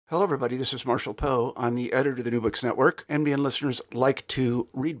Hello, everybody. This is Marshall Poe. I'm the editor of the New Books Network. NBN listeners like to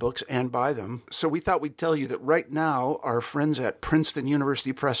read books and buy them. So we thought we'd tell you that right now, our friends at Princeton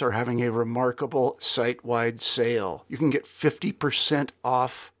University Press are having a remarkable site-wide sale. You can get 50%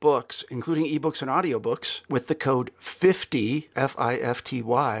 off books, including ebooks and audiobooks, with the code 50,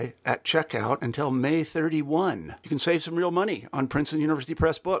 F-I-F-T-Y, at checkout until May 31. You can save some real money on Princeton University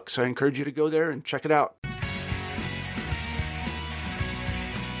Press books. I encourage you to go there and check it out.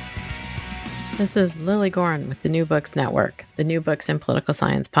 This is Lily Goren with the New Books Network, the New Books in Political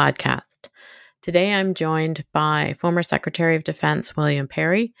Science podcast. Today I'm joined by former Secretary of Defense William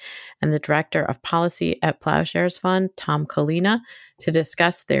Perry and the Director of Policy at Ploughshares Fund, Tom Colina, to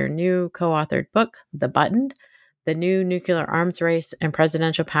discuss their new co-authored book, The Button, The New Nuclear Arms Race and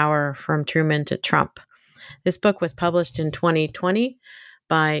Presidential Power from Truman to Trump. This book was published in 2020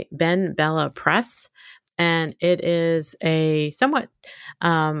 by BenBella Press, and it is a somewhat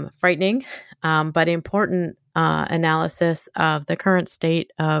frightening but important analysis of the current state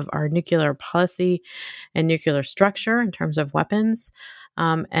of our nuclear policy and nuclear structure in terms of weapons,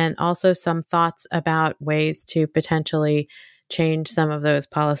 and also some thoughts about ways to potentially change some of those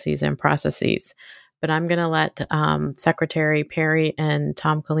policies and processes. But I'm going to let Secretary Perry and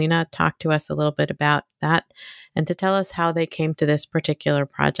Tom Colina talk to us a little bit about that and to tell us how they came to this particular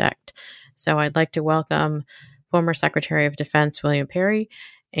project. So I'd like to welcome former Secretary of Defense William Perry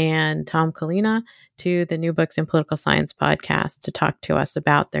and Tom Colina to the New Books in Political Science podcast to talk to us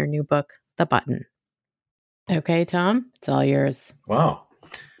about their new book, The Button. Okay, Tom, it's all yours. Wow.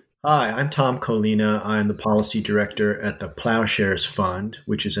 Hi, I'm Tom Colina. I'm the Policy Director at the Ploughshares Fund,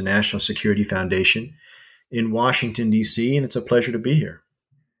 which is a national security foundation in Washington, D.C., and it's a pleasure to be here.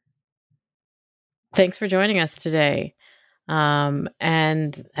 Thanks for joining us today.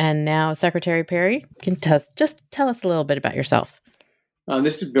 And now, Secretary Perry, can just tell us a little bit about yourself.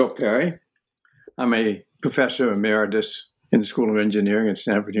 This is Bill Perry. I'm a professor emeritus in the School of Engineering at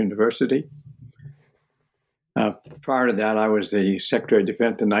Stanford University. Prior to that, I was the Secretary of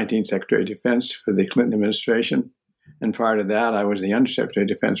Defense, the 19th Secretary of Defense for the Clinton administration. And prior to that, I was the Undersecretary of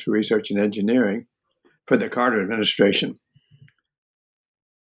Defense for Research and Engineering for the Carter administration.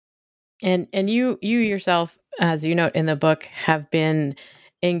 And you yourself, as you note in the book, have been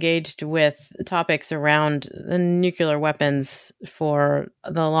engaged with topics around the nuclear weapons for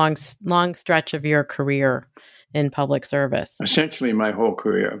the long stretch of your career in public service. Essentially my whole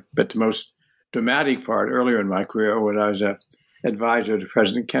career, but the most dramatic part earlier in my career when I was an advisor to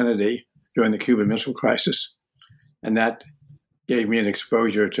President Kennedy during the Cuban Missile Crisis. And that gave me an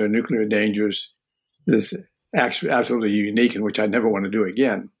exposure to nuclear dangers that's absolutely unique and which I never want to do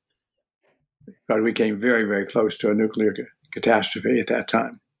again. But we came very, very close to a nuclear catastrophe at that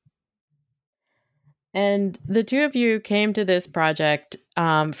time. And the two of you came to this project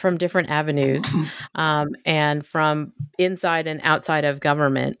from different avenues and from inside and outside of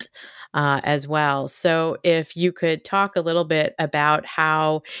government as well. So if you could talk a little bit about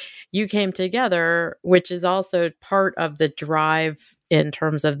how you came together, which is also part of the drive in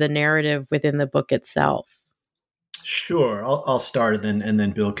terms of the narrative within the book itself. Sure. I'll start and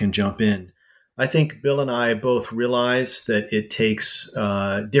then Bill can jump in. I think Bill and I both realize that it takes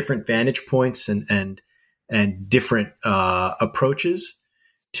different vantage points and different approaches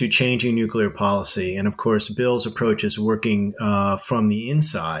to changing nuclear policy. And of course, Bill's approach is working from the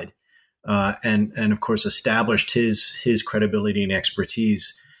inside and of course established his credibility and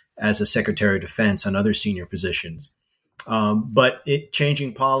expertise as a Secretary of Defense and other senior positions. But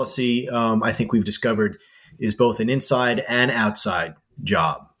changing policy, I think we've discovered, is both an inside and outside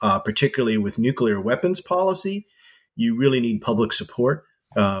job. Particularly with nuclear weapons policy, you really need public support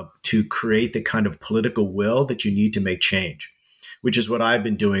to create the kind of political will that you need to make change, which is what I've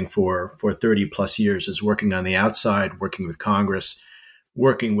been doing for 30 plus years, is working on the outside, working with Congress,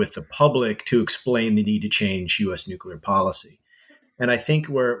 working with the public to explain the need to change U.S. nuclear policy. And I think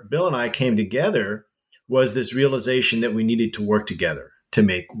where Bill and I came together was this realization that we needed to work together to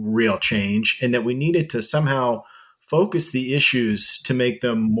make real change, and that we needed to somehow focus the issues to make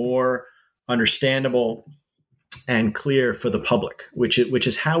them more understandable and clear for the public, which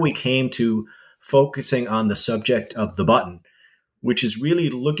is how we came to focusing on the subject of the button, which is really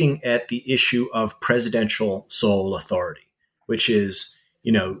looking at the issue of presidential sole authority, which is,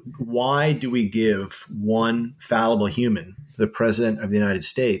 why do we give one fallible human, the President of the United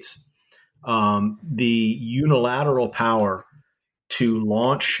States, the unilateral power to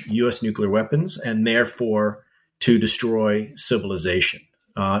launch U.S. nuclear weapons and therefore to destroy civilization?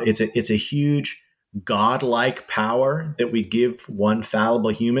 It's a huge godlike power that we give one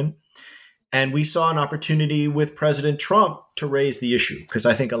fallible human. And we saw an opportunity with President Trump to raise the issue, because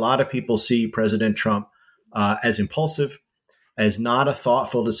I think a lot of people see President Trump as impulsive, as not a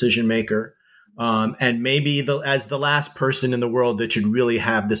thoughtful decision maker, and maybe as the last person in the world that should really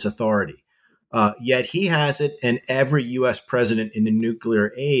have this authority. Yet he has it, and every U.S. president in the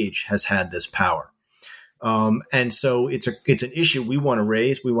nuclear age has had this power. And so it's an issue we want to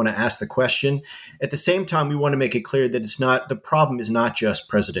raise. We want to ask the question. At the same time, we want to make it clear that the problem is not just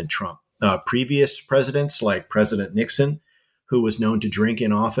President Trump. Previous presidents, like President Nixon, who was known to drink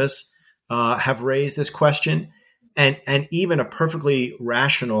in office, have raised this question. And even a perfectly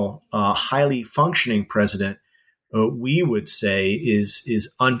rational, highly functioning president, we would say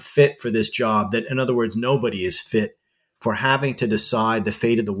is unfit for this job. That, in other words, nobody is fit for having to decide the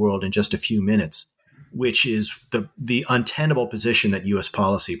fate of the world in just a few minutes, which is the untenable position that U.S.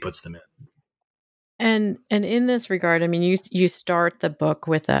 policy puts them in. And in this regard, I mean, you start the book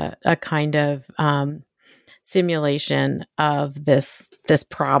with a kind of simulation of this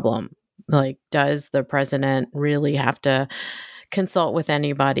problem. Like, does the president really have to consult with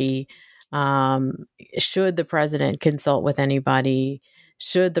anybody? Should the president consult with anybody?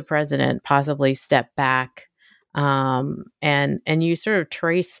 Should the president possibly step back? And you sort of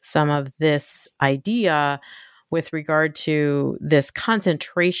trace some of this idea with regard to this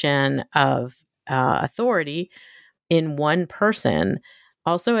concentration of authority in one person,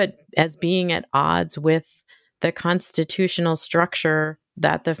 also as being at odds with the constitutional structure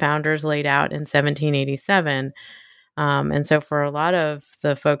that the founders laid out in 1787. And so for a lot of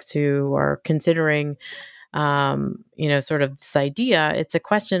the folks who are considering, sort of this idea, it's a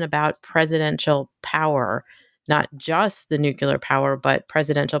question about presidential power, not just the nuclear power, but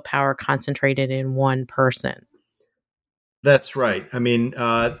presidential power concentrated in one person. That's right. I mean,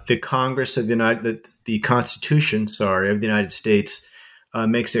 the Congress of the Constitution, of the United States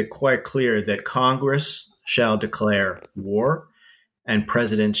makes it quite clear that Congress shall declare war and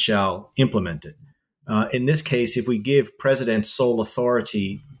presidents shall implement it. In this case, if we give presidents sole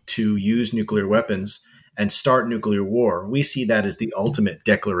authority to use nuclear weapons and start nuclear war, we see that as the ultimate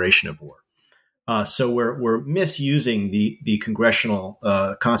declaration of war. So we're misusing the congressional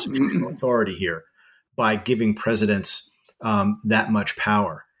constitutional authority here by giving presidents that much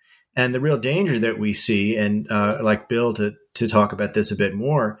power. And the real danger that we see, and like Bill to talk about this a bit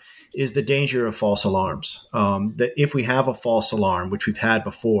more, is the danger of false alarms. That if we have a false alarm, which we've had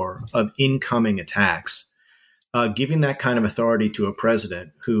before, of incoming attacks, giving that kind of authority to a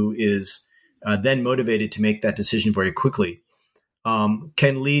president who is then motivated to make that decision very quickly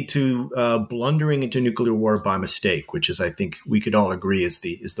can lead to blundering into nuclear war by mistake, which is, I think, we could all agree is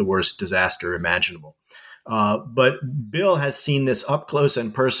the worst disaster imaginable. But Bill has seen this up close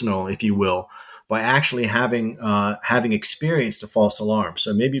and personal, if you will, by actually having experienced a false alarm.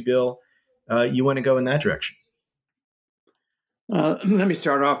 So maybe, Bill, you want to go in that direction. Let me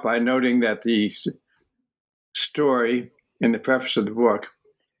start off by noting that the story in the preface of the book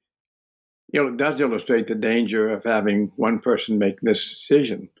does illustrate the danger of having one person make this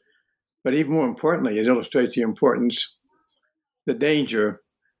decision. But even more importantly, it illustrates the danger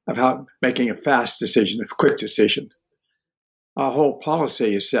of making a fast decision, a quick decision. Our whole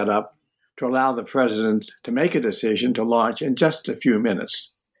policy is set up to allow the president to make a decision to launch in just a few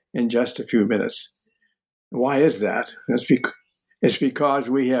minutes. Why is that? It's because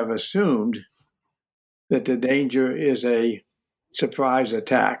we have assumed that the danger is a surprise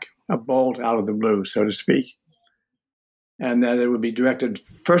attack, a bolt out of the blue, so to speak, and that it would be directed,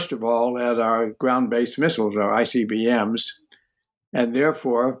 first of all, at our ground-based missiles, our ICBMs, and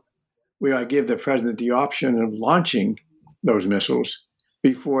therefore we ought to give the president the option of launching those missiles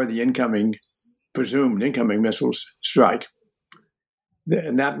before the presumed incoming missiles strike.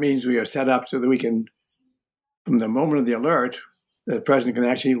 And that means we are set up so that we can, from the moment of the alert, the president can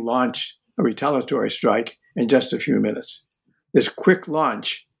actually launch a retaliatory strike in just a few minutes. This quick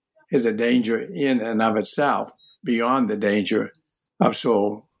launch is a danger in and of itself, beyond the danger of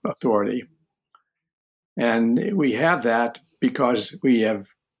sole authority. And we have that because we have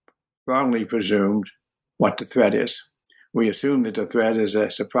wrongly presumed what the threat is. We assume that the threat is a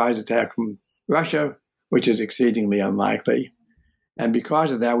surprise attack from Russia, which is exceedingly unlikely. And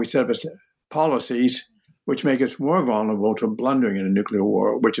because of that, we set up policies which make us more vulnerable to blundering in a nuclear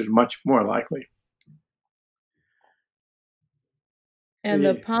war, which is much more likely. And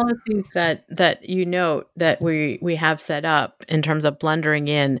the policies that you note that we have set up in terms of blundering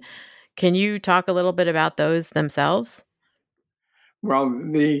in, can you talk a little bit about those themselves? Well,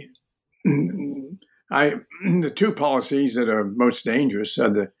 the two policies that are most dangerous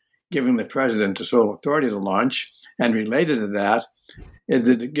are giving the president the sole authority to launch, and related to that is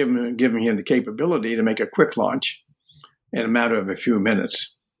that giving him the capability to make a quick launch in a matter of a few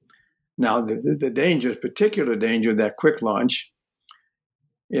minutes. Now, the particular danger of that quick launch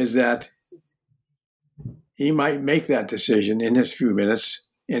is that he might make that decision in his few minutes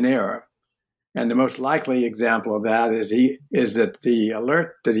in error. And the most likely example of that is that the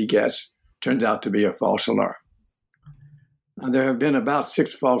alert that he gets turns out to be a false alarm. There have been about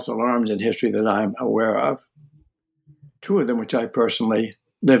 6 false alarms in history that I'm aware of, 2 of them which I personally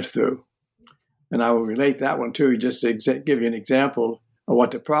lived through. And I will relate that one too, just to give you an example of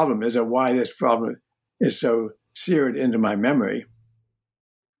what the problem is and why this problem is so seared into my memory.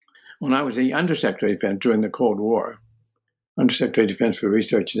 When I was the Undersecretary of Defense during the Cold War, Undersecretary of Defense for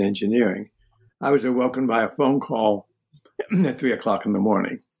Research and Engineering, I was awoken by a phone call at 3 o'clock in the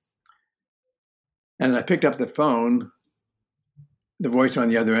morning. And I picked up the phone. The voice on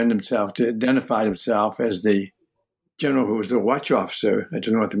the other end himself identified himself as the general who was the watch officer at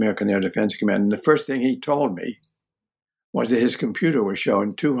the North American Air Defense Command. And the first thing he told me was that his computer was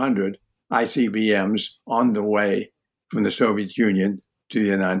showing 200 ICBMs on the way from the Soviet Union to the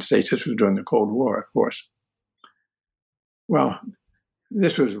United States. This was during the Cold War, of course. Well,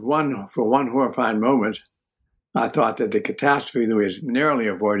 this was one horrifying moment. I thought that the catastrophe that was narrowly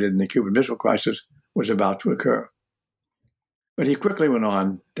avoided in the Cuban Missile Crisis was about to occur. But he quickly went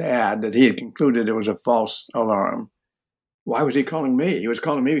on to add that he had concluded it was a false alarm. Why was he calling me? He was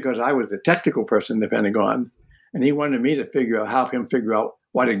calling me because I was the technical person in the Pentagon, and he wanted me to help him figure out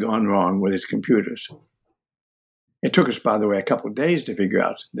what had gone wrong with his computers. It took us, by the way, a couple of days to figure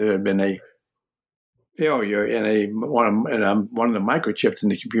out there had been a failure in one of the microchips in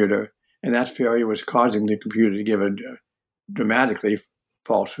the computer, and that failure was causing the computer to give a dramatically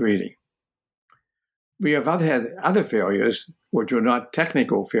false reading. We have had other failures, which were not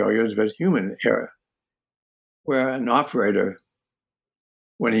technical failures, but human error, where an operator,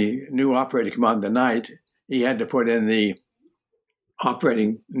 when he new operator came on in the night, he had to put in the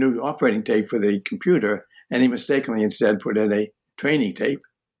new operating tape for the computer, and he mistakenly instead put in a training tape.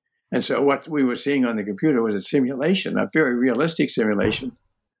 And so what we were seeing on the computer was a simulation, a very realistic simulation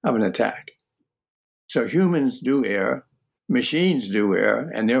of an attack. So humans do err, machines do err,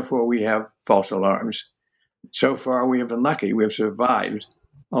 and therefore we have false alarms. So far, we have been lucky. We have survived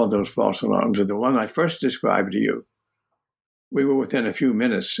all of those false alarms. And the one I first described to you, we were within a few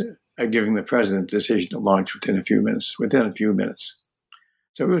minutes of giving the president the decision to launch within a few minutes.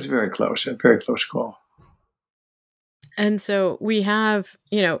 So it was very close, a very close call. And so we have,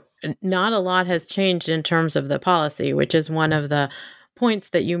 not a lot has changed in terms of the policy, which is one of the points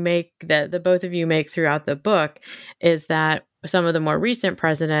that you make, that the both of you make throughout the book, is that some of the more recent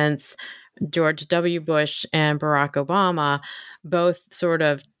presidents, George W. Bush and Barack Obama, both sort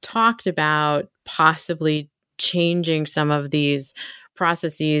of talked about possibly changing some of these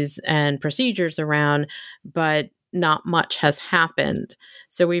processes and procedures around, but not much has happened.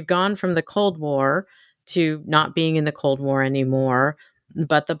 So we've gone from the Cold War to not being in the Cold War anymore,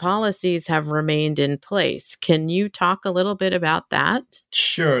 but the policies have remained in place. Can you talk a little bit about that?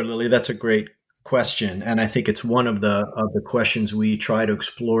 Sure, Lily. That's a great question. And I think it's one of the questions we try to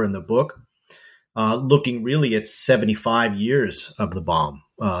explore in the book, looking really at 75 years of the bomb,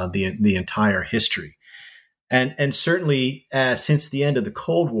 the entire history. And certainly since the end of the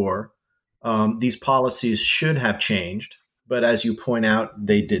Cold War, these policies should have changed. But as you point out,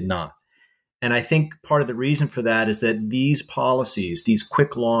 they did not. And I think part of the reason for that is that these policies, these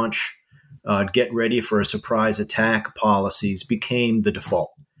quick launch, get ready for a surprise attack policies, became the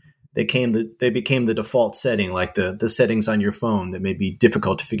default. They became the default setting, like the settings on your phone that may be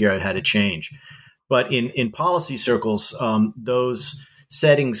difficult to figure out how to change. But in policy circles, those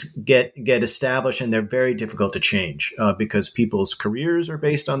settings get established, and they're very difficult to change because people's careers are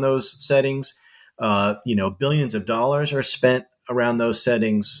based on those settings. Billions of dollars are spent around those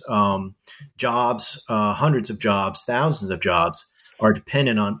settings. Jobs, hundreds of jobs, thousands of jobs are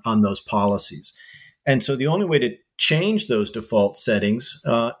dependent on those policies. And so the only way to change those default settings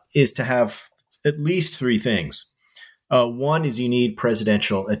is to have at least 3 things. One is you need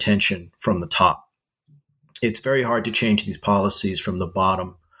presidential attention from the top. It's very hard to change these policies from the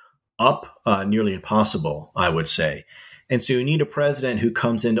bottom up, nearly impossible, I would say. And so you need a president who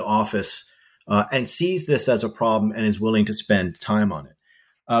comes into office and sees this as a problem and is willing to spend time on it.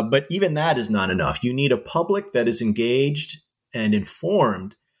 But even that is not enough. You need a public that is engaged and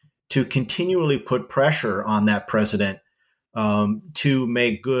informed to continually put pressure on that president to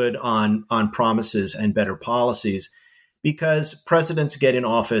make good on promises and better policies, because presidents get in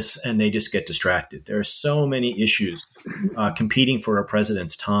office and they just get distracted. There are so many issues competing for a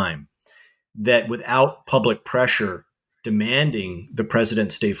president's time that without public pressure, demanding the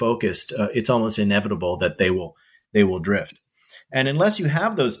president stay focused, it's almost inevitable that they will drift. And unless you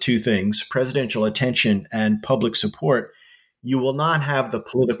have those two things, presidential attention and public support, you will not have the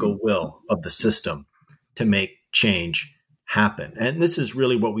political will of the system to make change happen. And this is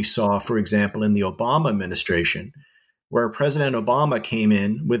really what we saw, for example, in the Obama administration, where President Obama came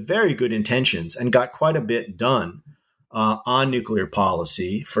in with very good intentions and got quite a bit done on nuclear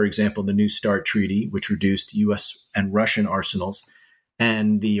policy. For example, the New START Treaty, which reduced U.S. and Russian arsenals,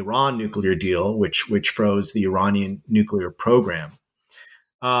 and the Iran nuclear deal, which froze the Iranian nuclear program.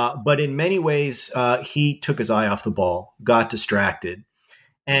 But in many ways, he took his eye off the ball, got distracted.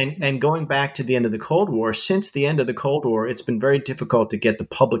 And going back to the end of the Cold War, since the end of the Cold War, it's been very difficult to get the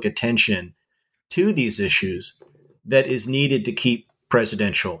public attention to these issues that is needed to keep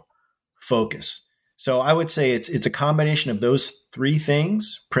presidential focus. So I would say it's a combination of those three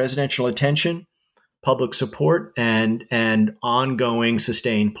things: presidential attention, public support, and ongoing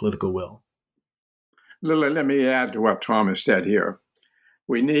sustained political will. Lily, let me add to what Tom has said here.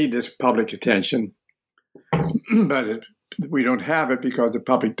 We need this public attention, but we don't have it because the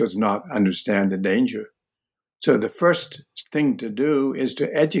public does not understand the danger. So the first thing to do is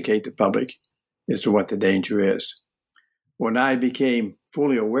to educate the public as to what the danger is. When I became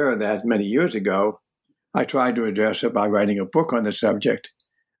fully aware of that many years ago, I tried to address it by writing a book on the subject,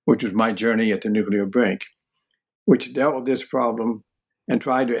 which was My Journey at the Nuclear Brink, which dealt with this problem and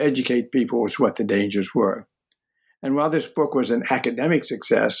tried to educate people as to what the dangers were. And while this book was an academic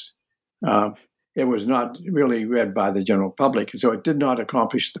success, it was not really read by the general public. So it did not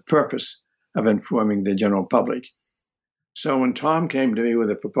accomplish the purpose of informing the general public. So when Tom came to me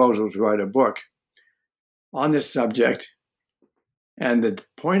with a proposal to write a book on this subject, and the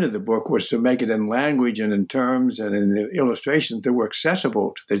point of the book was to make it in language and in terms and in illustrations that were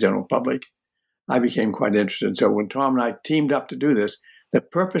accessible to the general public, I became quite interested. So when Tom and I teamed up to do this, the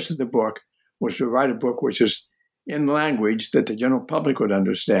purpose of the book was to write a book which is in language that the general public would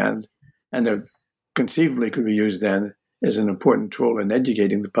understand and that conceivably could be used then as an important tool in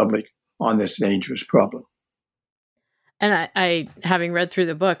educating the public on this dangerous problem. And I having read through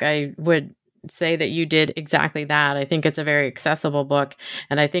the book, I would say that you did exactly that. I think it's a very accessible book,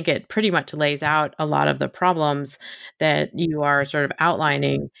 and I think it pretty much lays out a lot of the problems that you are sort of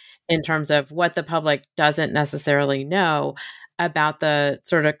outlining in terms of what the public doesn't necessarily know about the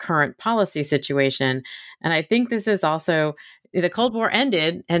sort of current policy situation. And I think this is also, the Cold War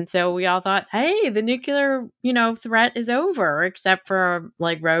ended, and so we all thought, hey, the nuclear, threat is over, except for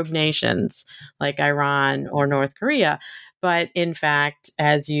like rogue nations like Iran or North Korea. But in fact,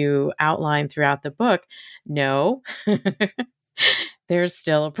 as you outline throughout the book, no, there's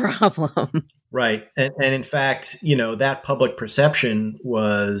still a problem. Right. And in fact, that public perception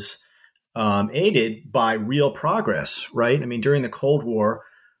was aided by real progress, right? I mean, during the Cold War,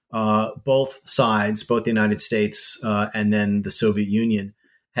 both sides, both the United States and then the Soviet Union,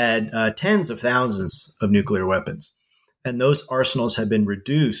 had tens of thousands of nuclear weapons. And those arsenals had been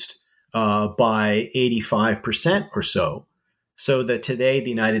reduced by 85% or so that today the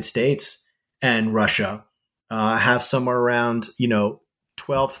United States and Russia have somewhere around,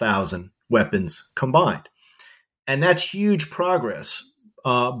 12,000 weapons combined. And that's huge progress.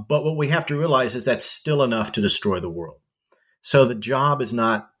 But what we have to realize is that's still enough to destroy the world. So the job is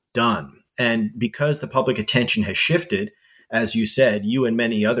not done. And because the public attention has shifted, as you said, you and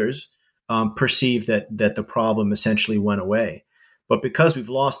many others perceive that the problem essentially went away. But because we've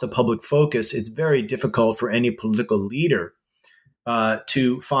lost the public focus, it's very difficult for any political leader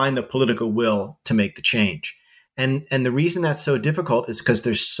to find the political will to make the change. And the reason that's so difficult is because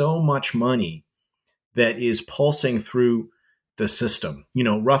there's so much money that is pulsing through the system,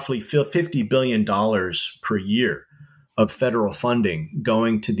 roughly $50 billion per year of federal funding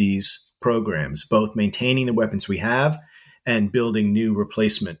going to these programs, both maintaining the weapons we have and building new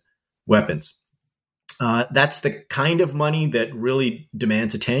replacement weapons. That's the kind of money that really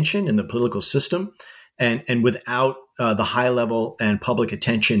demands attention in the political system. And without the high level and public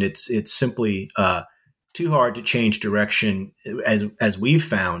attention, it's simply too hard to change direction, as we've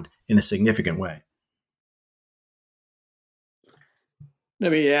found, in a significant way.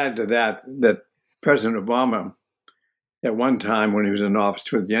 Let me add to that President Obama, at one time when he was in office,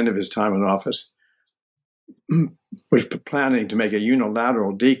 toward the end of his time in office, was planning to make a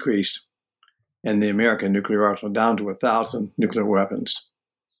unilateral decrease in the American nuclear arsenal down to 1,000 nuclear weapons.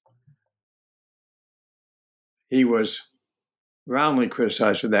 He was roundly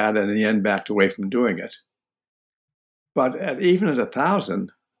criticized for that, and in the end backed away from doing it. But even at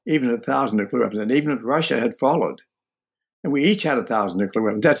 1,000 nuclear weapons, and even if Russia had followed, and we each had 1,000 nuclear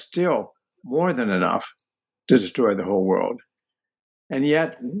weapons, that's still more than enough to destroy the whole world. And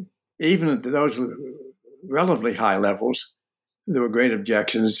yet, even at those relatively high levels, there were great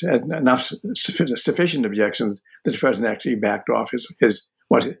objections, and enough sufficient objections that the president actually backed off his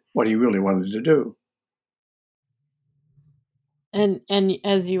what he really wanted to do. And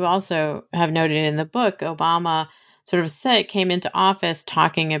as you also have noted in the book, Obama sort of came into office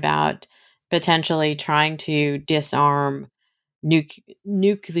talking about potentially trying to disarm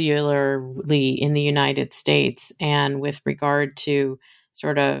nuclearly in the United States, and with regard to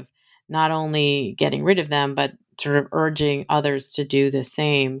sort of not only getting rid of them, but sort of urging others to do the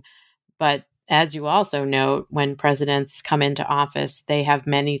same. But as you also note, when presidents come into office, they have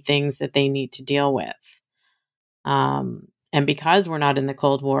many things that they need to deal with. And because we're not in the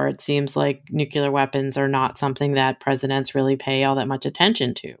Cold War, it seems like nuclear weapons are not something that presidents really pay all that much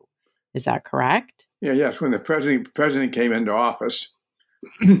attention to. Is that correct? Yes. When the president came into office,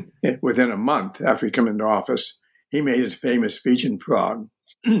 within a month after he came into office, he made his famous speech in Prague.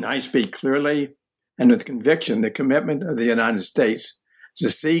 I speak clearly and with conviction the commitment of the United States to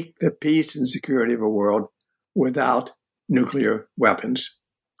seek the peace and security of a world without nuclear weapons.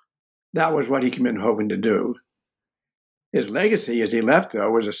 That was what he came in hoping to do. His legacy as he left,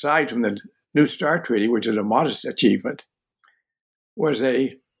 though, was, aside from the New START Treaty, which is a modest achievement, was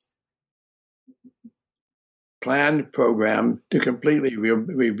a planned program to completely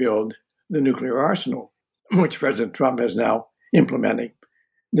rebuild the nuclear arsenal, which President Trump is now implementing.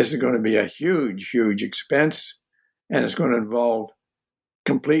 This is going to be a huge, huge expense, and it's going to involve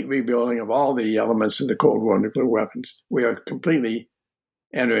complete rebuilding of all the elements of the Cold War nuclear weapons. We are completely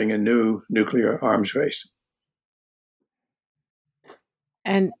entering a new nuclear arms race.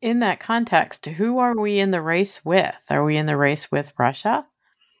 And in that context, who are we in the race with? Are we in the race with Russia?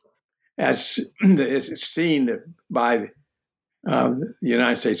 As it's seen that by the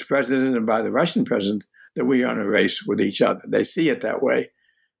United States president and by the Russian president, that we are in a race with each other. They see it that way.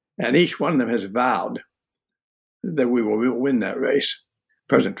 And each one of them has vowed that we will win that race.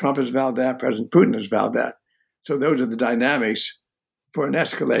 President Trump has vowed that. President Putin has vowed that. So those are the dynamics for an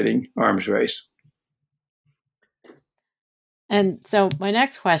escalating arms race. And so my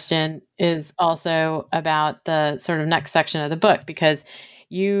next question is also about the sort of next section of the book, because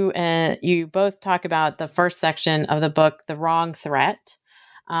you both talk about the first section of the book, the wrong threat,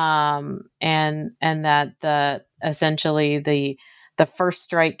 and that essentially the first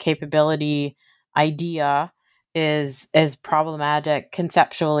strike capability idea is problematic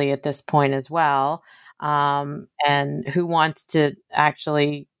conceptually at this point as well, and who wants to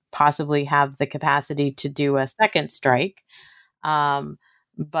actually possibly have the capacity to do a second strike.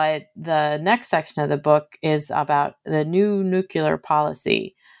 But the next section of the book is about the new nuclear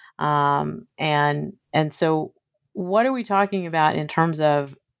policy. And so what are we talking about in terms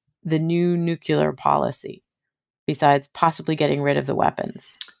of the new nuclear policy, besides possibly getting rid of the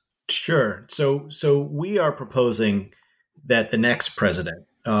weapons? Sure. So we are proposing that the next president,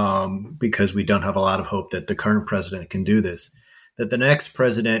 because we don't have a lot of hope that the current president can do this, that the next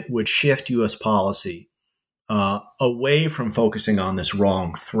president would shift U.S. policy away from focusing on this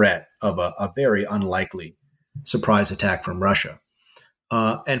wrong threat of a very unlikely surprise attack from Russia,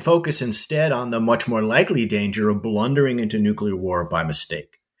 and focus instead on the much more likely danger of blundering into nuclear war by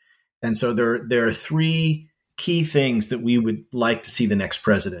mistake. And so there are three key things that we would like to see the next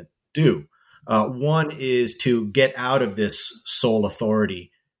president do. One is to get out of this sole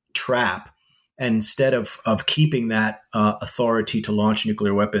authority trap, and instead of keeping that authority to launch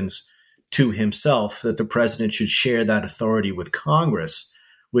nuclear weapons to himself, that the president should share that authority with Congress,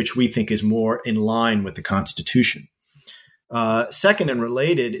 which we think is more in line with the Constitution. Second and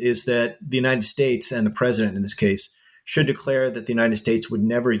related is that the United States, and the president in this case, should declare that the United States would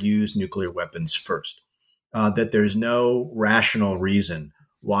never use nuclear weapons first, that there's no rational reason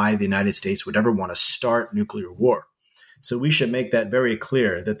why the United States would ever want to start nuclear war. So we should make that very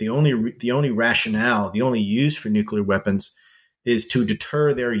clear, that the only rationale, the only use for nuclear weapons is to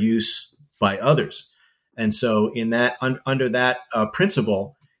deter their use by others. And so in that under that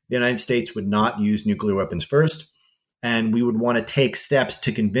principle, the United States would not use nuclear weapons first, and we would want to take steps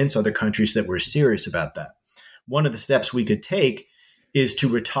to convince other countries that we're serious about that. One of the steps we could take is to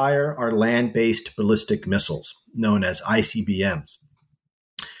retire our land-based ballistic missiles, known as ICBMs,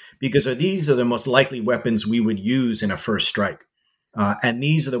 because these are the most likely weapons we would use in a first strike. And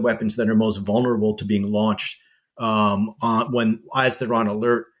these are the weapons that are most vulnerable to being launched as they're on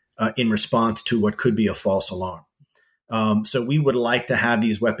alert in response to what could be a false alarm. So we would like to have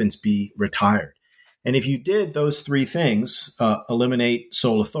these weapons be retired. And if you did those three things, eliminate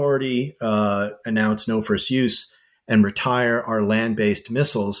sole authority, announce no first use, and retire our land-based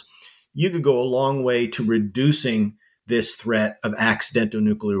missiles, you could go a long way to reducing this threat of accidental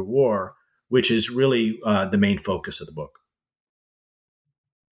nuclear war, which is really the main focus of the book.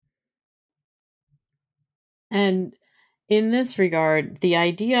 And in this regard, the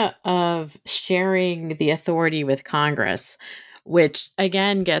idea of sharing the authority with Congress, which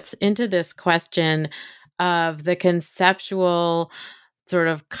again gets into this question of the conceptual sort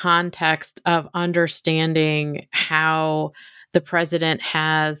of context of understanding how the president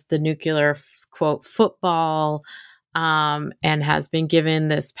has the nuclear, quote, football, and has been given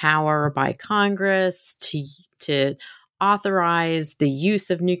this power by Congress to authorize the use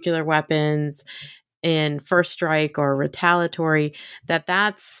of nuclear weapons in first strike or retaliatory,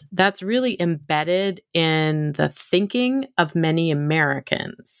 that's really embedded in the thinking of many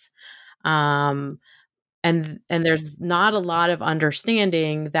Americans. And there's not a lot of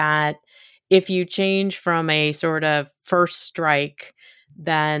understanding that if you change from a sort of first strike,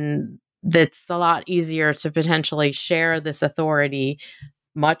 then that's a lot easier to potentially share this authority,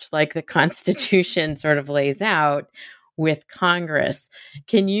 much like the Constitution sort of lays out, with Congress.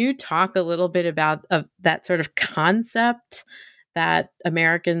 Can you talk a little bit about that sort of concept that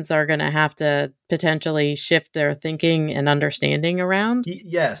Americans are going to have to potentially shift their thinking and understanding around?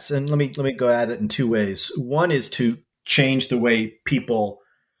 Yes, and let me go at it in two ways. One is to change the way people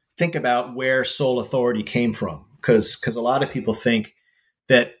think about where sole authority came from, because a lot of people think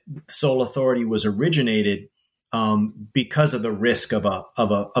that sole authority was originated because of the risk of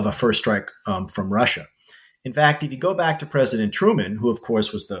a first strike from Russia. In fact, if you go back to President Truman, who of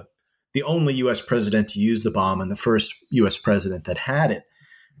course was the only U.S. president to use the bomb and the first U.S. president that had it,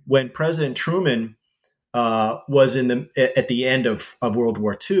 when President Truman was at the end of World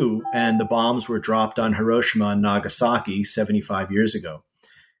War II and the bombs were dropped on Hiroshima and Nagasaki 75 years ago,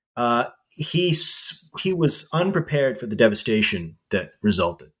 he was unprepared for the devastation that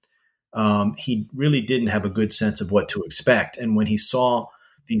resulted. He really didn't have a good sense of what to expect, and when he saw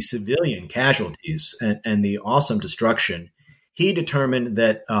the civilian casualties and the awesome destruction, he determined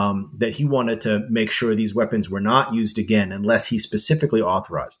that he wanted to make sure these weapons were not used again unless he specifically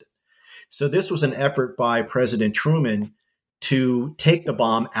authorized it. So this was an effort by President Truman to take the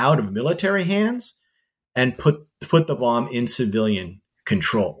bomb out of military hands and put the bomb in civilian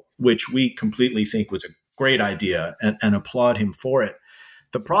control, which we completely think was a great idea and applaud him for it.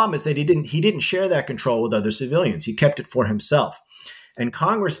 The problem is that he didn't share that control with other civilians. He kept it for himself. And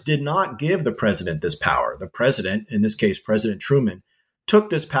Congress did not give the president this power. The president, in this case, President Truman, took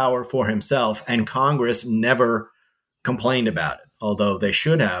this power for himself, and Congress never complained about it, although they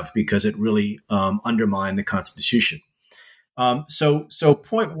should have, because it really undermined the Constitution. So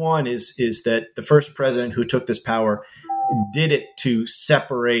point one is that the first president who took this power did it to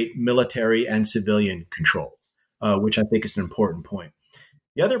separate military and civilian control, which I think is an important point.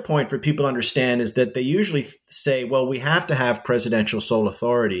 The other point for people to understand is that they usually say, well, we have to have presidential sole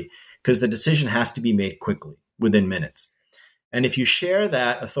authority because the decision has to be made quickly, within minutes. And if you share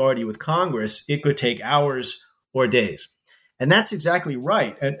that authority with Congress, it could take hours or days. And that's exactly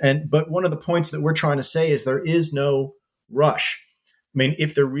right. But one of the points that we're trying to say is there is no rush. I mean,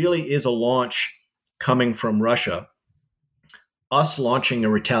 if there really is a launch coming from Russia, us launching a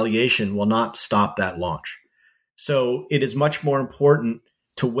retaliation will not stop that launch. So it is much more important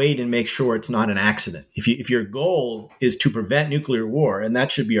to wait and make sure it's not an accident. If your goal is to prevent nuclear war, and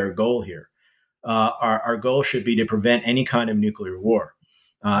that should be our goal here, our goal should be to prevent any kind of nuclear war.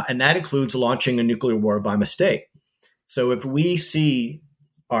 And that includes launching a nuclear war by mistake. So if we see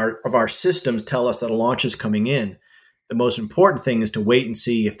our systems tell us that a launch is coming in, the most important thing is to wait and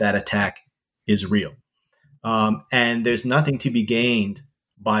see if that attack is real. And there's nothing to be gained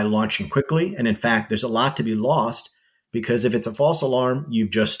by launching quickly. And in fact, there's a lot to be lost, because if it's a false alarm, you've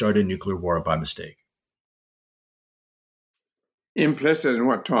just started nuclear war by mistake. Implicit in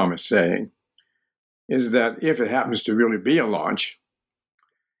what Tom is saying is that if it happens to really be a launch,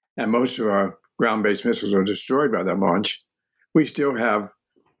 and most of our ground-based missiles are destroyed by that launch, we still have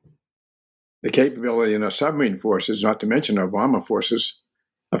the capability in our submarine forces, not to mention our bomber forces,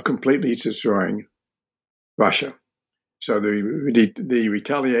 of completely destroying Russia. So the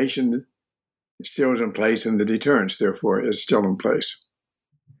retaliation still is in place, and the deterrence, therefore, is still in place.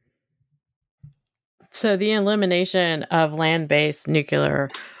 So the elimination of land-based nuclear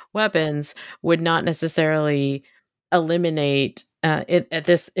weapons would not necessarily eliminate at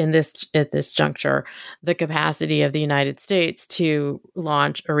this juncture the capacity of the United States to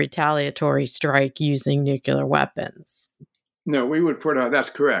launch a retaliatory strike using nuclear weapons. No,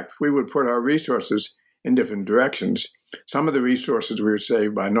 that's correct. We would put our resources in different directions. Some of the resources we would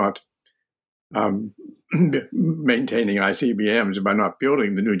save by not maintaining ICBMs, by not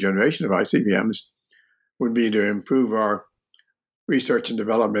building the new generation of ICBMs, would be to improve our research and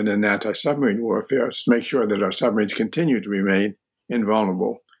development in anti-submarine warfare, to make sure that our submarines continue to remain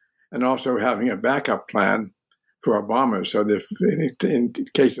invulnerable, and also having a backup plan for our bombers, so that in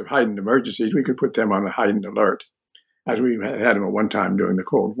case of heightened emergencies, we could put them on a heightened alert, as we had them at one time during the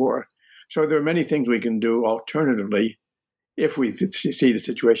Cold War. So there are many things we can do alternatively if we see the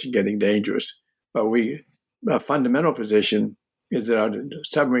situation getting dangerous. But a fundamental position is that our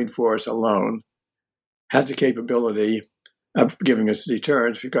submarine force alone has the capability of giving us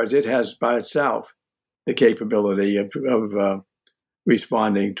deterrence, because it has by itself the capability of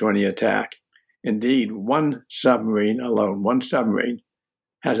responding to any attack. Indeed, one submarine alone,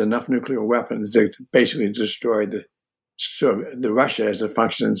 has enough nuclear weapons to basically destroy the Russia as a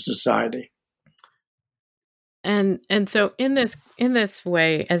functioning society. And so in this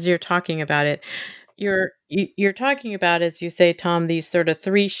way, as you're talking about it, you're talking about, as you say, Tom, these sort of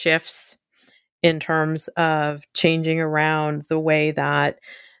three shifts in terms of changing around the way that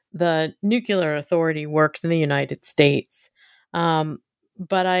the nuclear authority works in the United States.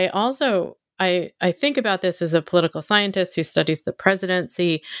 But I also I think about this as a political scientist who studies the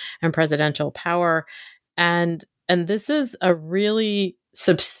presidency and presidential power, and this is a really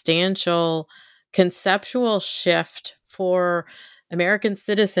substantial conceptual shift for American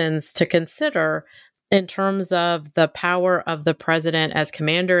citizens to consider in terms of the power of the president as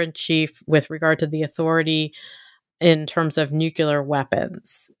commander-in-chief with regard to the authority in terms of nuclear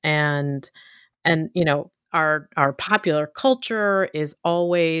weapons. And you know, our popular culture is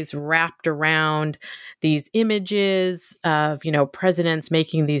always wrapped around these images of, you know, presidents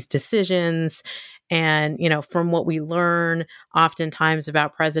making these decisions. And, you know, from what we learn oftentimes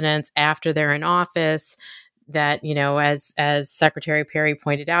about presidents after they're in office, that, you know, as Secretary Perry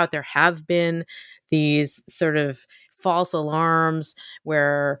pointed out, there have been these sort of false alarms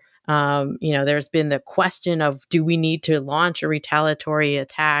where, you know, there's been the question of, do we need to launch a retaliatory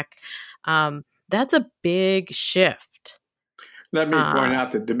attack? That's a big shift. Let me point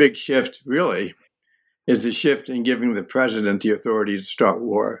out that the big shift really is the shift in giving the president the authority to start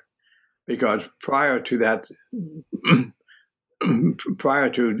war. Because prior to that, prior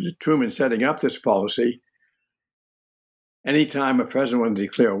to Truman setting up this policy, anytime a president wanted to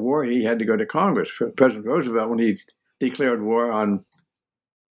declare war, he had to go to Congress. President Roosevelt, when he declared war on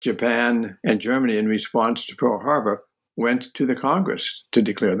Japan and Germany in response to Pearl Harbor, went to the Congress to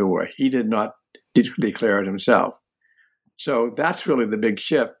declare the war. He did not declare it himself. So that's really the big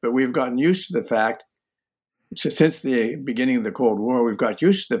shift. But we've gotten used to the fact, since the beginning of the Cold War, we've got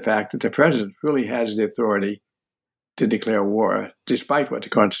used to the fact that the president really has the authority to declare war, despite what the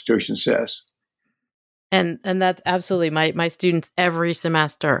Constitution says. And that's absolutely my students every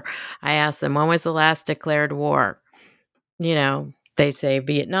semester. I ask them, when was the last declared war? You know, they say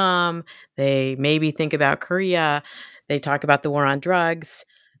Vietnam. They maybe think about Korea. They talk about the war on drugs.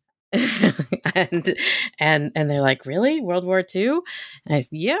 and they're like, really? World War II? And I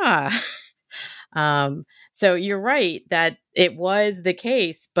say, yeah. So you're right that it was the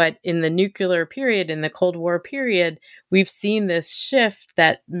case, but in the nuclear period, in the Cold War period, we've seen this shift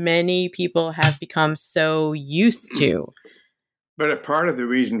that many people have become so used to. But a part of the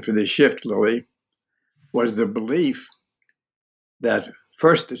reason for the shift, Lily, was the belief that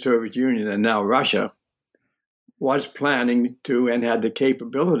first the Soviet Union and now Russia was planning to and had the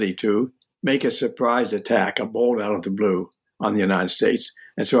capability to make a surprise attack, a bolt out of the blue on the United States.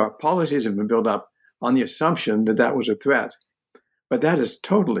 And so our policies have been built up on the assumption that that was a threat. But that is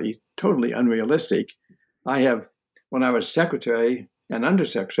totally, totally unrealistic. When I was secretary and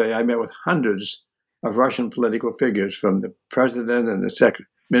undersecretary, I met with hundreds of Russian political figures, from the president and the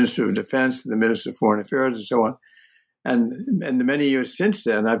Minister of Defense, the Minister of Foreign Affairs, and so on. And in the many years since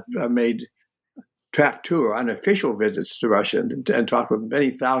then, I've made track tour, unofficial visits to Russia and talked with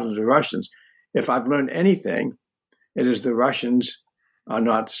many thousands of Russians. If I've learned anything, it is the Russians are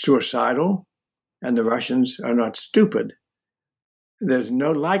not suicidal and the Russians are not stupid. There's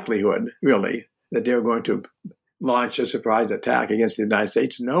no likelihood, really, that they're going to launch a surprise attack against the United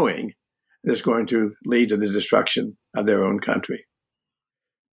States, knowing it's going to lead to the destruction of their own country.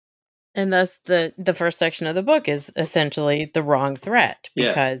 And thus the first section of the book is essentially the wrong threat,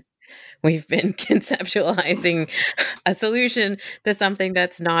 because we've been conceptualizing a solution to something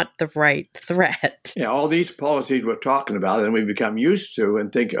that's not the right threat. Yeah, all these policies we're talking about and we've become used to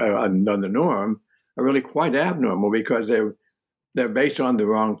and think are the norm are really quite abnormal, because they're based on the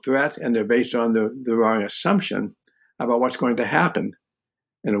wrong threat and they're based on the wrong assumption about what's going to happen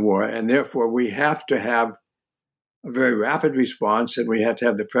in a war. And therefore, we have to have a very rapid response, and we have to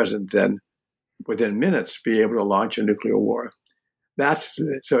have the president then within minutes, be able to launch a nuclear war.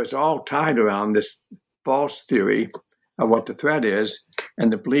 So it's all tied around this false theory of what the threat is,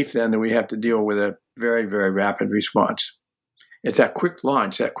 and the belief then that we have to deal with a very, very rapid response. It's that quick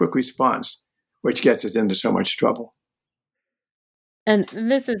launch, that quick response, which gets us into so much trouble. And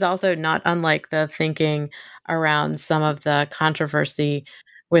this is also not unlike the thinking around some of the controversy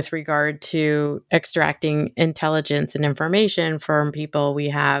with regard to extracting intelligence and information from people we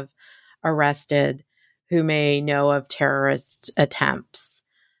have arrested who may know of terrorist attempts.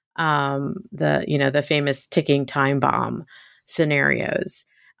 The famous ticking time bomb scenarios.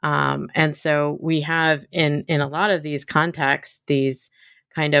 And so we have in a lot of these contexts, these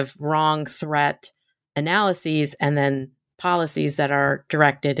kind of wrong threat analyses and then policies that are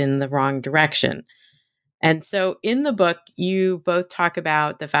directed in the wrong direction. And so in the book, you both talk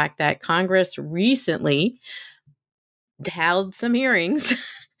about the fact that Congress recently held some hearings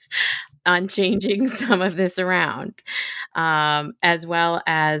on changing some of this around, as well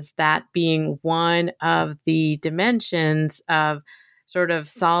as that being one of the dimensions of sort of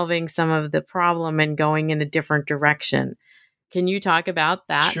solving some of the problem and going in a different direction. Can you talk about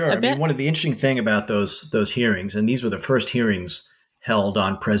that Sure. a bit? I mean, one of the interesting thing about those hearings, and these were the first hearings held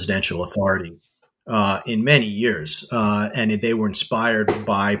on presidential authority in many years, and they were inspired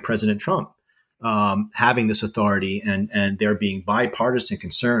by President Trump having this authority and there being bipartisan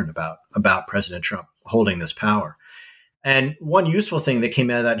concern about President Trump holding this power. And one useful thing that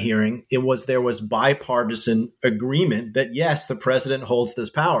came out of that hearing, there was bipartisan agreement that, yes, the president holds this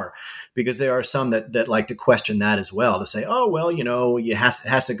power, because there are some that like to question that as well, to say, oh, well, it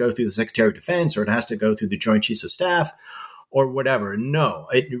has to go through the Secretary of Defense, or it has to go through the Joint Chiefs of Staff or whatever. No,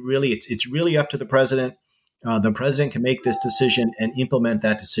 it's really up to the president. The president can make this decision and implement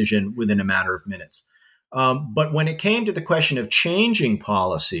that decision within a matter of minutes. But when it came to the question of changing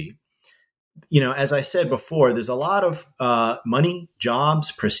policy, as I said before, there's a lot of money,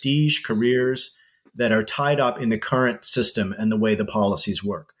 jobs, prestige, careers that are tied up in the current system and the way the policies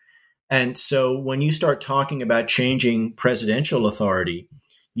work. And so when you start talking about changing presidential authority,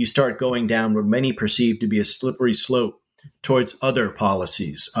 you start going down what many perceive to be a slippery slope towards other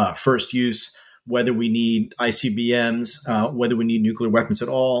policies, first use, whether we need ICBMs, whether we need nuclear weapons at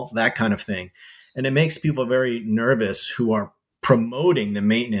all, that kind of thing. And it makes people very nervous who are promoting the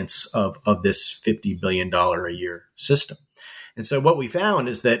maintenance of this $50 billion a year system. And so what we found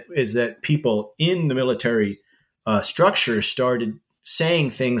is that people in the military structure started saying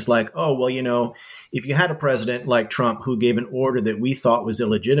things like, oh, well, if you had a president like Trump who gave an order that we thought was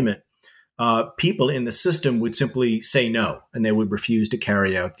illegitimate, people in the system would simply say no, and they would refuse to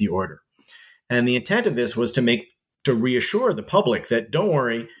carry out the order. And the intent of this was to reassure the public that, don't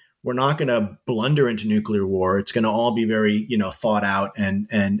worry, we're not going to blunder into nuclear war. It's going to all be very, thought out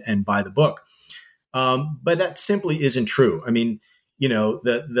and by the book. But that simply isn't true. I mean,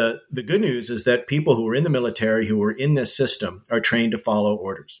 the good news is that people who are in the military, who are in this system, are trained to follow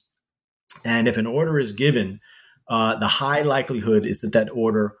orders. And if an order is given, the high likelihood is that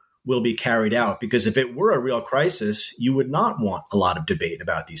order will be carried out. Because if it were a real crisis, you would not want a lot of debate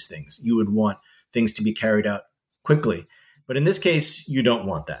about these things. You would want things to be carried out quickly. But in this case, you don't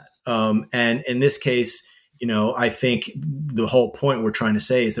want that. And in this case, I think the whole point we're trying to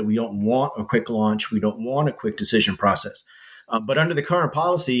say is that we don't want a quick launch. We don't want a quick decision process. But under the current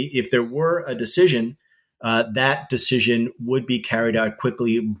policy, if there were a decision, that decision would be carried out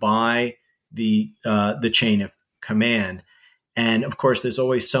quickly by the chain of command. And of course, there's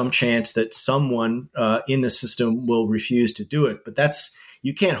always some chance that someone in the system will refuse to do it. But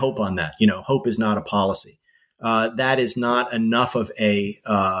you can't hope on that. Hope is not a policy. That is not enough of a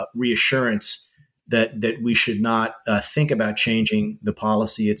reassurance that we should not think about changing the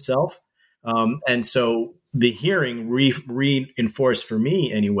policy itself. And so the hearing reinforced for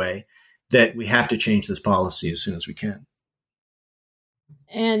me anyway that we have to change this policy as soon as we can.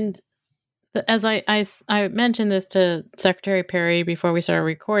 And as I mentioned this to Secretary Perry before we started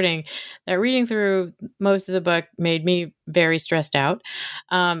recording, that reading through most of the book made me very stressed out.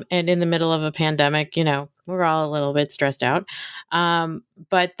 And in the middle of a pandemic, we're all a little bit stressed out.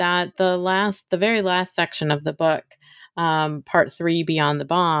 But that the very last section of the book, part 3, Beyond the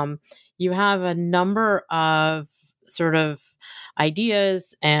Bomb, you have a number of sort of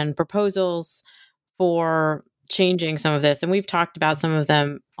ideas and proposals for changing some of this. And we've talked about some of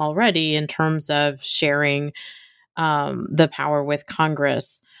them already in terms of sharing the power with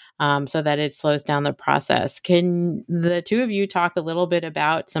Congress so that it slows down the process. Can the two of you talk a little bit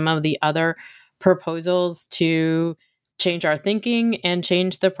about some of the other proposals to change our thinking and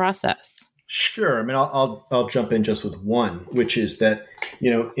change the process? Sure. I mean, I'll jump in just with one, which is that,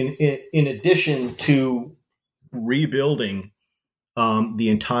 in addition to rebuilding the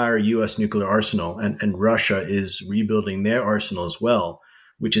entire U.S. nuclear arsenal, and Russia is rebuilding their arsenal as well,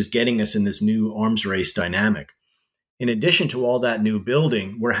 which is getting us in this new arms race dynamic. In addition to all that new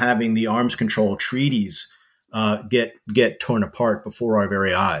building, we're having the arms control treaties get torn apart before our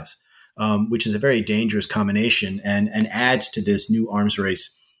very eyes, which is a very dangerous combination and adds to this new arms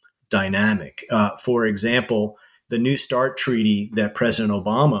race dynamic. For example, the New START treaty that President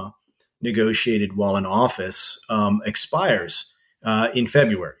Obama negotiated while in office expires in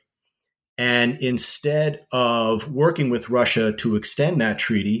February. And instead of working with Russia to extend that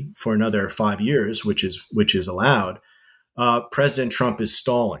treaty for another 5 years, which is allowed, President Trump is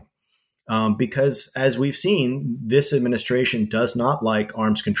stalling. Because as we've seen, this administration does not like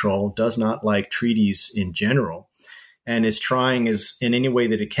arms control, does not like treaties in general, and is trying in any way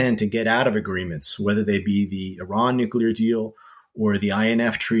that it can to get out of agreements, whether they be the Iran nuclear deal or the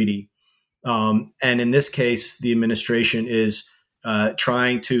INF treaty. And in this case, the administration is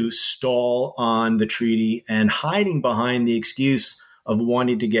trying to stall on the treaty and hiding behind the excuse of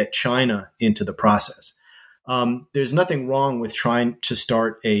wanting to get China into the process. There's nothing wrong with trying to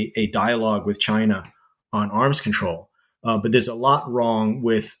start a dialogue with China on arms control, but there's a lot wrong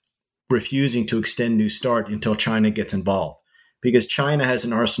with refusing to extend New START until China gets involved, because China has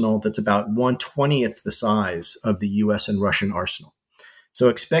an arsenal that's about 1/20th the size of the U.S. and Russian arsenal. So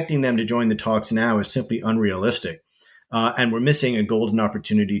expecting them to join the talks now is simply unrealistic, and we're missing a golden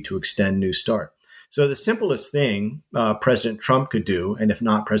opportunity to extend New START. So the simplest thing President Trump could do, and if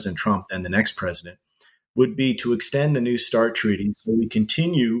not President Trump, then the next president, would be to extend the New START treaty so we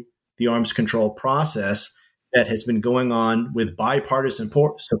continue the arms control process that has been going on with bipartisan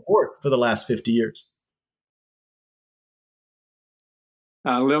support for the last 50 years.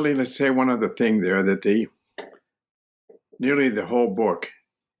 Lily, let's say one other thing there, that nearly the whole book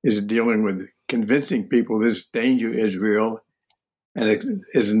is dealing with convincing people this danger is real, and it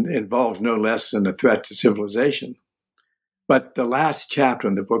involves no less than a threat to civilization. But the last chapter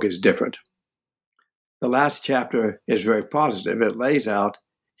in the book is different. The last chapter is very positive. It lays out,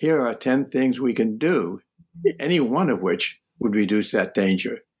 here are 10 things we can do, any one of which would reduce that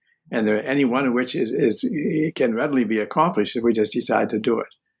danger. And any one of which it can readily be accomplished if we just decide to do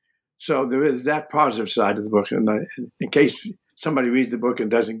it. So there is that positive side of the book. And in case somebody reads the book and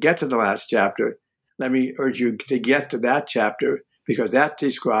doesn't get to the last chapter, let me urge you to get to that chapter, because that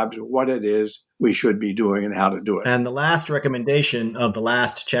describes what it is we should be doing and how to do it. And the last recommendation of the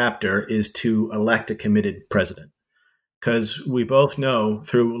last chapter is to elect a committed president. Because we both know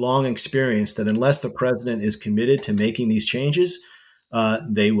through long experience that unless the president is committed to making these changes,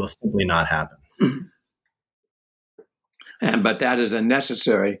 they will simply not happen. But that is a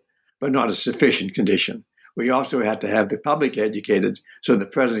necessary but not a sufficient condition. We also have to have the public educated so the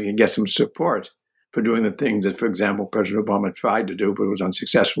president can get some support for doing the things that, for example, President Obama tried to do but was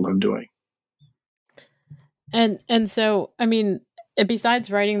unsuccessful in doing. And so, I mean, besides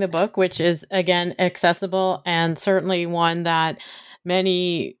writing the book, which is, again, accessible and certainly one that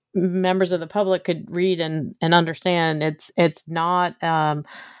many members of the public could read and understand, it's not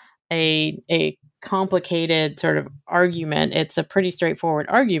a complicated sort of argument. It's a pretty straightforward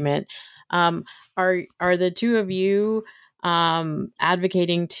argument. Are the two of you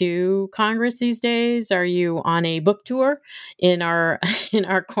advocating to Congress these days? Are you on a book tour in our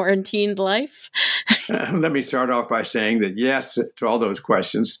quarantined life? Let me start off by saying that yes to all those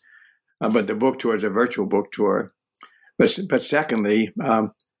questions, but the book tour is a virtual book tour. But secondly,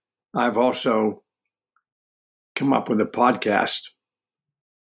 I've also come up with a podcast,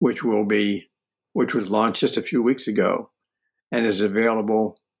 which was launched just a few weeks ago, and is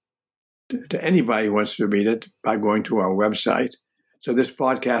available to anybody who wants to read it by going to our website. So this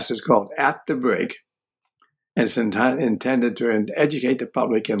podcast is called At the Break, and it's intended to educate the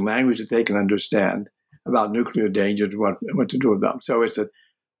public in language that they can understand about nuclear dangers, what to do with them. So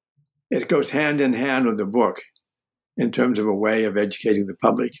it goes hand in hand with the book in terms of a way of educating the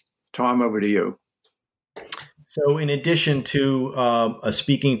public. Tom, over to you. So in addition to a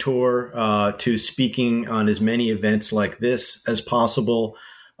speaking tour, to speaking on as many events like this as possible,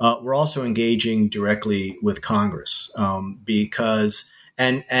 we're also engaging directly with Congress because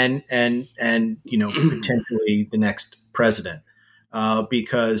potentially the next president.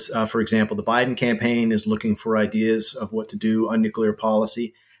 Because, for example, the Biden campaign is looking for ideas of what to do on nuclear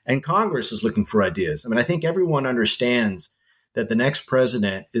policy, and Congress is looking for ideas. I mean, I think everyone understands that the next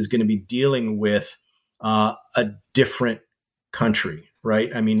president is going to be dealing with a different country,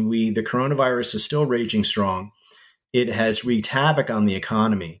 right? I mean, the coronavirus is still raging strong. It has wreaked havoc on the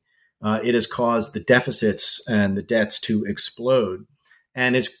economy. It has caused the deficits and the debts to explode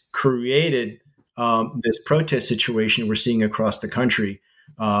and has created this protest situation we're seeing across the country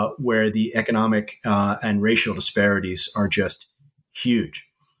where the economic and racial disparities are just huge.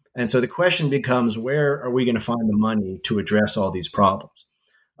 And so the question becomes, where are we going to find the money to address all these problems?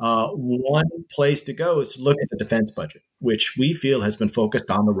 One place to go is to look at the defense budget, which we feel has been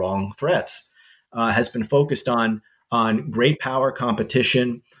focused on the wrong threats, has been focused on great power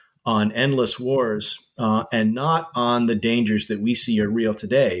competition, on endless wars, and not on the dangers that we see are real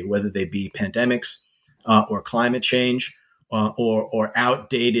today, whether they be pandemics or climate change or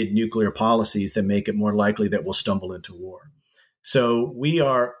outdated nuclear policies that make it more likely that we'll stumble into war. So we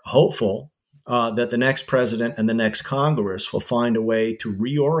are hopeful that the next president and the next Congress will find a way to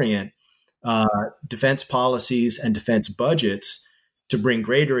reorient defense policies and defense budgets to bring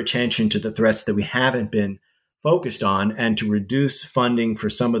greater attention to the threats that we haven't been focused on and to reduce funding for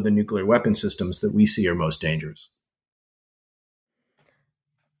some of the nuclear weapon systems that we see are most dangerous.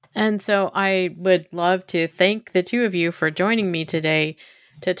 And so I would love to thank the two of you for joining me today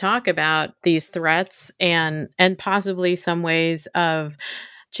to talk about these threats and possibly some ways of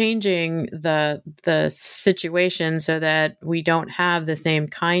changing the situation so that we don't have the same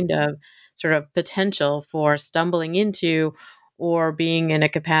kind of sort of potential for stumbling into or being in a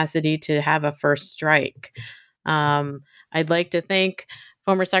capacity to have a first strike. I'd like to thank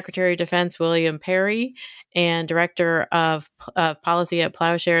former Secretary of Defense William Perry and Director of Policy at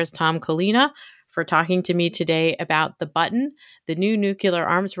Plowshares Tom Colina for talking to me today about The Button, the new nuclear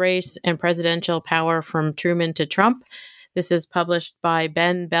arms race and presidential power from Truman to Trump. This is published by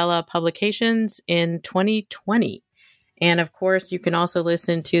Ben Bella Publications in 2020. And of course, you can also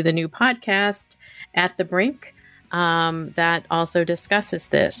listen to the new podcast, At the Brink, that also discusses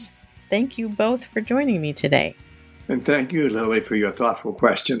this. Thank you both for joining me today. And thank you, Lily, for your thoughtful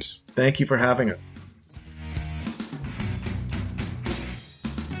questions. Thank you for having us.